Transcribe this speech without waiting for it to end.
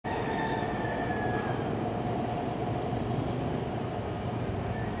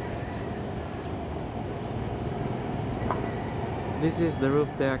This is the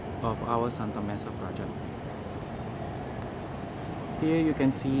roof deck of our Santa Mesa project. Here you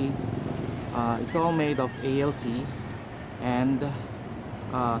can see it's all made of ALC and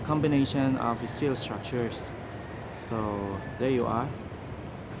combination of steel structures. So there you are.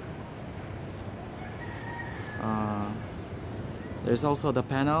 There's also the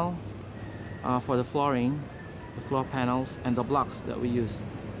panel for the flooring, the floor panels and the blocks that we use.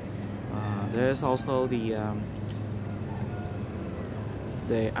 There's also the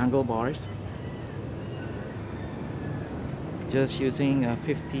angle bars, just using a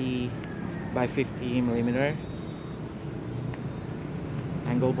 50 by 50 millimeter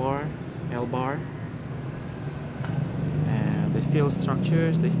angle bar, L bar, and the steel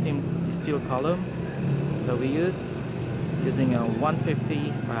structures, the steel column that we use, using a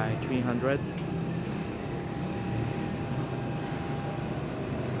 150 by 300.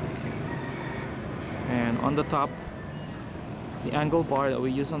 And on the top, the angle bar that we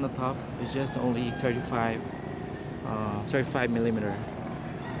use on the top is just only 35 millimeter.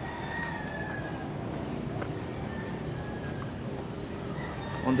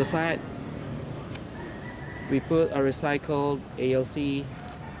 On the side, we put a recycled ALC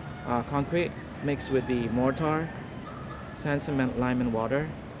concrete mixed with the mortar, sand, cement, lime and water.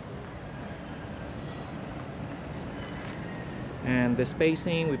 And the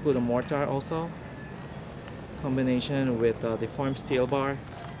spacing, we put a mortar also, combination with the deformed steel bar,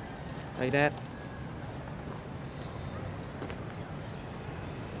 like that.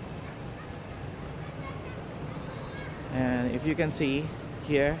 And if you can see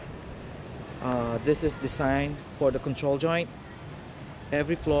here, this is designed for the control joint.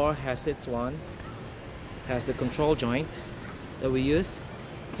 Every floor has its one, has the control joint that we use.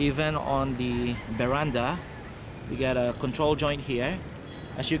 Even on the veranda, we got a control joint here.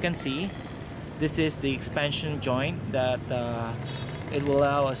 As you can see, this is the expansion joint that it will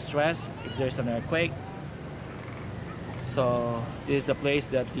allow a stress if there's an earthquake. So this is the place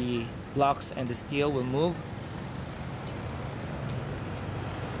that the blocks and the steel will move.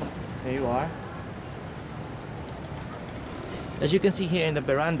 There you are. As you can see here in the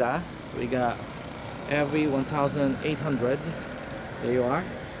veranda, we got every 1,800. There you are.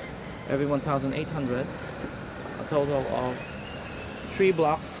 Every 1,800. A total of 3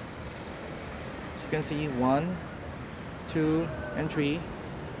 blocks. As you can see, 1, 2, and 3.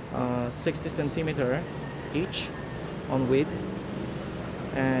 60 centimeter each on width.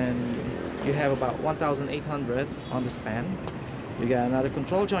 And you have about 1,800 on the span. We got another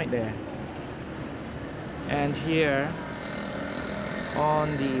control joint there. And here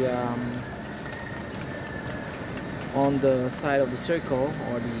on the side of the circle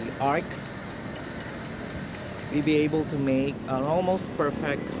or the arc, we'll be able to make an almost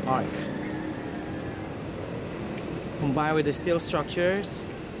perfect arc. Combined with the steel structures,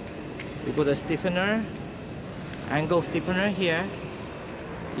 we put a stiffener, angle stiffener here,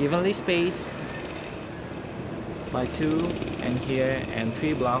 evenly spaced by 2, and here, and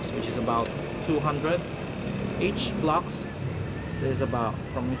 3 blocks, which is about 200 each blocks. This is about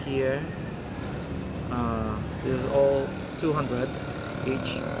from here, this is all 200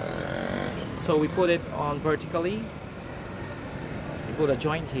 each. So we put it on vertically. We put a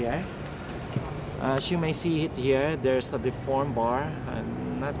joint here. As you may see it here, there's a deformed bar.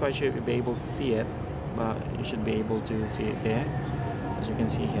 I'm not quite sure if you'll be able to see it, but you should be able to see it there, as you can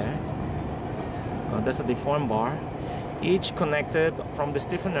see here. That's a deformed bar, each connected from the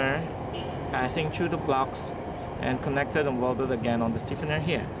stiffener, passing through the blocks and connected and welded again on the stiffener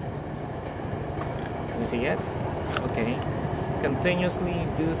here. You see it? Okay. Continuously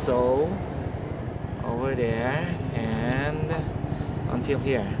do so over there and until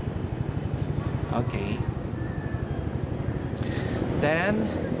here. Okay. Then,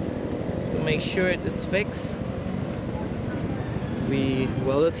 to make sure it is fixed, we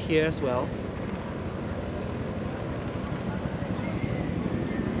weld it here as well.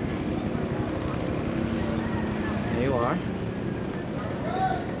 There you are.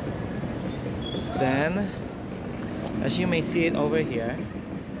 Then, as you may see it over here,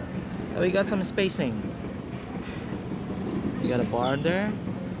 we got some spacing. We got a bar there,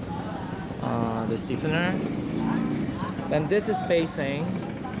 the stiffener. Then this is spacing.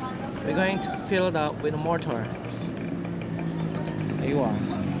 We're going to fill it up with a mortar. There you are.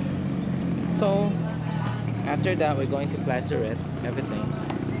 So after that, we're going to plaster it, everything,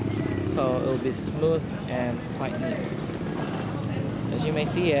 so it will be smooth and quite neat. As you may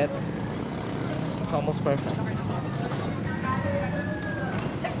see it, it's almost perfect.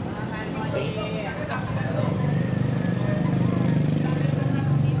 See?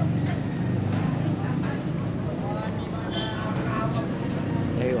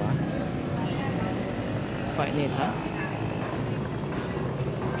 Quite neat, huh?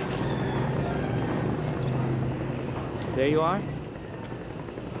 So there you are,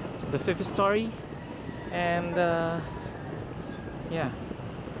 the 5th story, and yeah,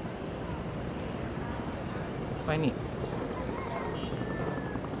 quite neat.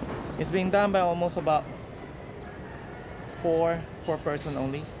 It's being done by almost about four person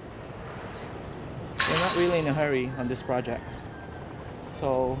only. We're not really in a hurry on this project,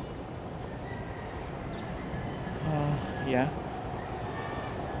 so yeah,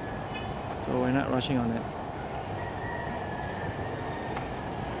 so we're not rushing on it.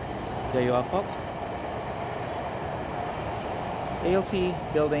 There you are, folks. ALC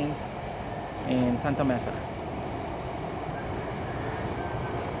buildings in Santa Mesa.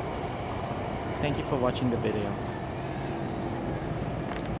 Thank you for watching the video.